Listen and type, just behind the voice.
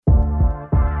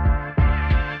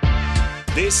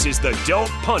This is the Don't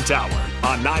Punt Hour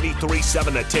on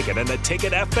 93.7 The Ticket and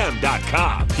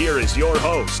theticketfm.com. Here is your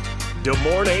host,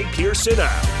 DeMornay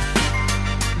Pearson-Out.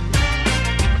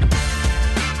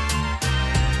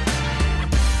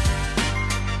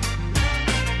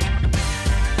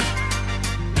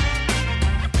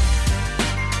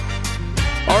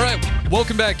 All right,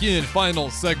 welcome back in. Final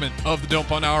segment of the Don't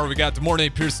Punt Hour. We got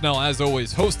DeMornay Pearson-Out, as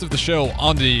always, host of the show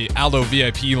on the Allo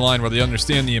VIP line, where they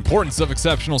understand the importance of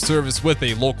exceptional service with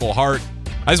a local heart.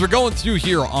 As we're going through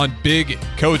here on big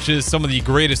coaches, some of the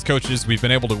greatest coaches we've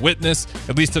been able to witness,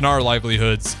 at least in our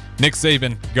livelihoods. Nick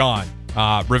Saban, gone.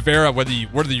 Rivera, whether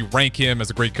you rank him as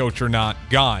a great coach or not,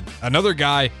 gone. Another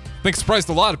guy, I think surprised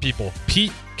a lot of people,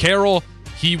 Pete Carroll.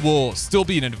 He will still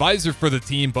be an advisor for the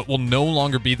team, but will no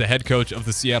longer be the head coach of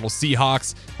the Seattle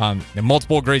Seahawks. In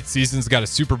multiple great seasons, got a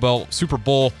Super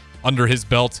Bowl under his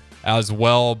belt as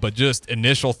well. But just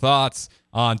initial thoughts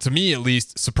on, to me at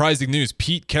least, surprising news.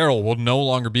 Pete Carroll will no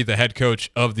longer be the head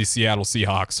coach of the Seattle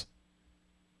Seahawks.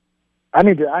 I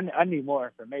need more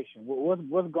information.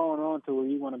 What's going on to where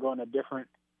you want to go in a different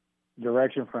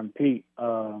direction from Pete?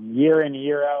 Year in,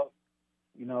 year out.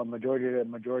 You know, majority of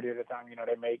the time, you know,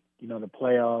 they make, you know, the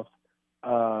playoffs.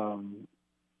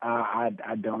 I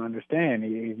don't understand.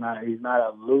 He's not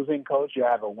a losing coach. You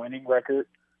have a winning record.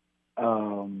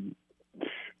 I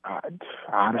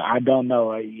don't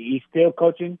know. He's still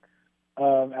coaching at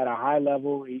a high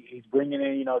level. He's bringing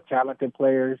in, you know, talented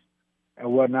players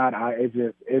and whatnot.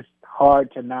 It's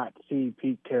hard to not see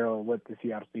Pete Carroll with the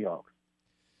Seattle Seahawks.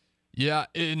 Yeah,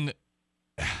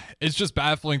 it's just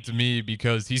baffling to me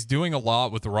because he's doing a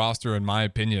lot with the roster, in my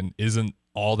opinion, isn't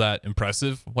all that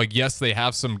impressive. Like, yes, they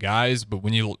have some guys, but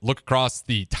when you look across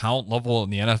the talent level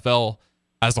in the NFL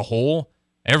as a whole,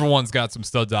 everyone's got some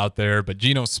studs out there. But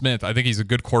Geno Smith, I think he's a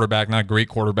good quarterback, not a great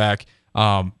quarterback.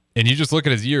 And you just look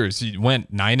at his years. He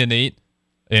went 9-8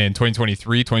 in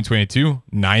 2023, 2022,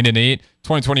 9-8,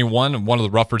 2021, one of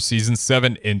the rougher seasons,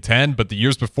 7-10. But the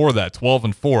years before that,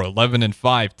 12-4,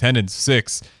 11-5,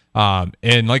 10-6.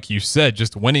 And like you said,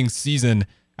 just winning season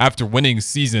after winning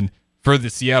season for the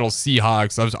Seattle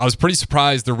Seahawks. I was pretty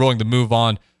surprised they're willing to move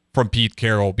on from Pete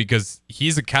Carroll because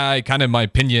he's a guy, kind of in my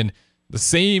opinion, the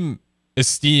same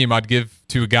esteem I'd give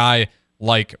to a guy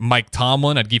like Mike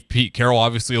Tomlin. I'd give Pete Carroll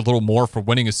obviously a little more for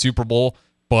winning a Super Bowl,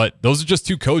 but those are just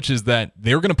two coaches that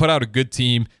they're going to put out a good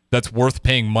team that's worth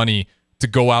paying money to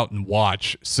go out and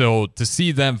watch. So to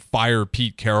see them fire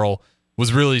Pete Carroll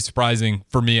was really surprising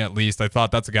for me, at least. I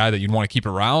thought that's a guy that you'd want to keep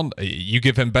around. You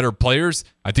give him better players,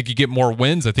 I think you get more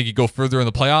wins. I think you go further in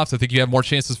the playoffs. I think you have more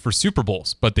chances for Super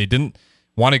Bowls, but they didn't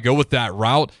want to go with that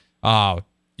route.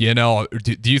 You know,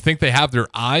 do you think they have their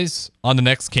eyes on the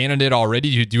next candidate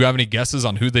already? Do you have any guesses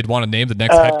on who they'd want to name the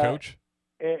next head coach?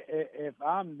 If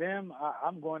I'm them,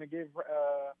 I'm going to give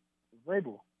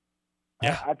Vrabel.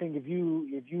 Yeah. I think if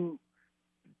you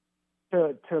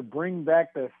to bring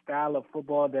back the style of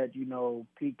football that, you know,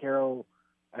 Pete Carroll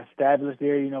established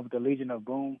there, you know, with the Legion of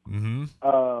Boom. Mm-hmm.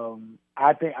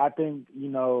 I think you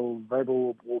know,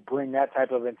 Vrabel will bring that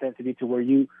type of intensity to where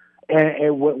you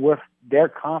and with their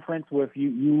conference with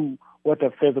you with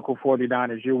the physical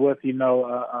 49ers, you're with, you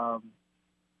know,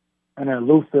 an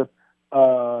elusive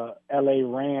LA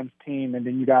Rams team, and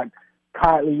then you got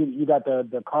you got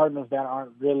the Cardinals that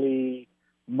aren't really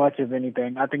much of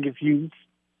anything. I think if you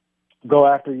go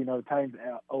after, you know, the Titans'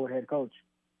 old head coach,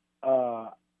 I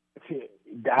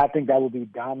think that will be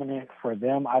dominant for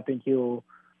them. I think he'll,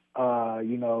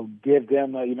 you know, give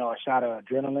them a shot of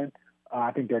adrenaline.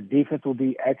 I think their defense will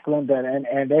be excellent,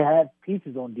 and they have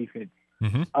pieces on defense.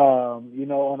 Mm-hmm. You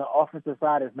know, on the offensive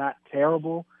side, it's not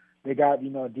terrible. They got, you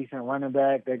know, a decent running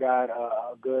back. They got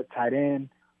a good tight end,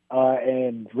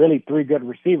 and really 3 good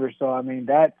receivers. So I mean,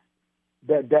 that's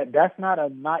not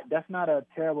a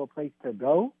terrible place to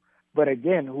go. But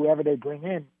again, whoever they bring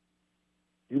in,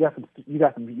 you got some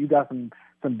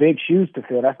big shoes to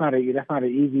fill. That's not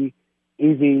an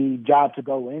easy job to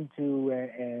go into,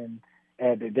 and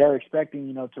they're expecting,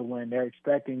 you know, to win. They're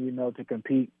expecting, you know, to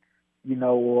compete, you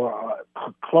know, or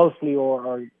closely,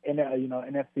 or in a, you know,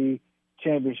 NFC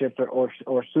championships or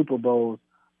Super Bowls.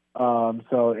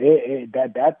 So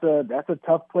that's a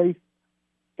tough place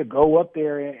to go up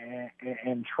there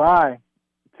and try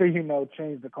to, you know,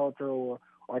 change the culture or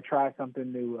try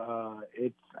something new.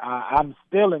 I'm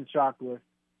still in shock with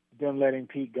them letting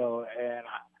Pete go, and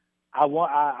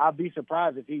I'll be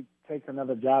surprised if he takes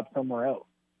another job somewhere else.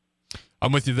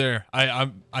 I'm with you there. I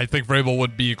think Vrabel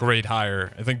would be a great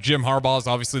hire. I think Jim Harbaugh is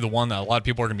obviously the one that a lot of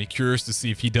people are going to be curious to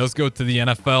see if he does go to the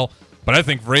NFL. But I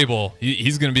think Vrabel,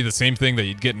 he's going to be the same thing that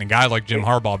you'd get in a guy like Jim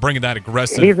Harbaugh, bringing that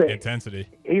aggressive intensity.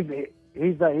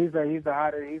 he's the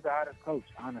hottest coach,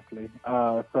 honestly.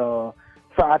 So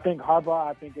I think Harbaugh.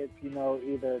 I think it's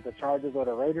either the Chargers or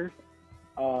the Raiders.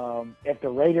 If the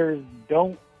Raiders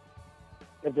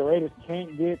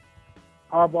can't get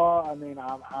Harbaugh, I mean,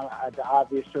 the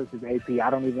obvious choice is AP. I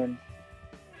don't even.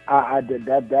 I did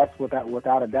that. That's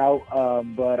without a doubt.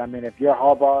 But I mean, if you're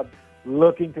Harbaugh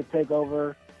looking to take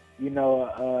over,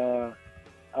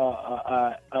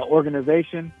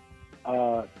 organization,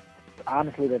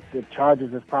 honestly, the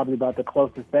Chargers is probably about the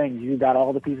closest thing. You got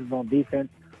all the pieces on defense,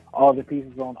 all the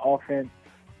pieces on offense.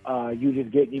 You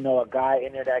just get a guy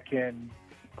in there that can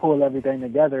pull everything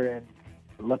together and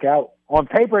look out. On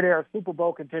paper, they're a Super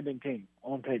Bowl contending team.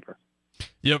 On paper.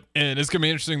 Yep, and it's going to be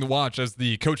interesting to watch as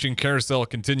the coaching carousel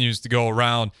continues to go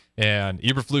around, and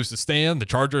Eberflus is staying. The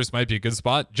Chargers might be a good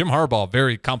spot. Jim Harbaugh,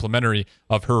 very complimentary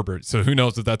of Herbert, so who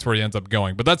knows if that's where he ends up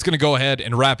going. But that's going to go ahead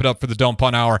and wrap it up for the Don't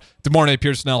Punt Hour. DeMornay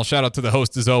Pearsonell, shout out to the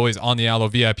host as always on the Allo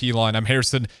VIP line. I'm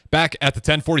Harrison, back at the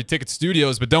 1040 Ticket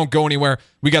Studios, but don't go anywhere.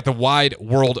 We got the Wide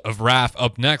World of Raph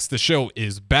up next. The show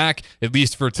is back, at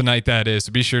least for tonight, that is,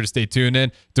 so be sure to stay tuned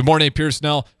in. DeMornay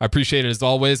Pearsonell, I appreciate it as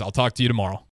always. I'll talk to you tomorrow.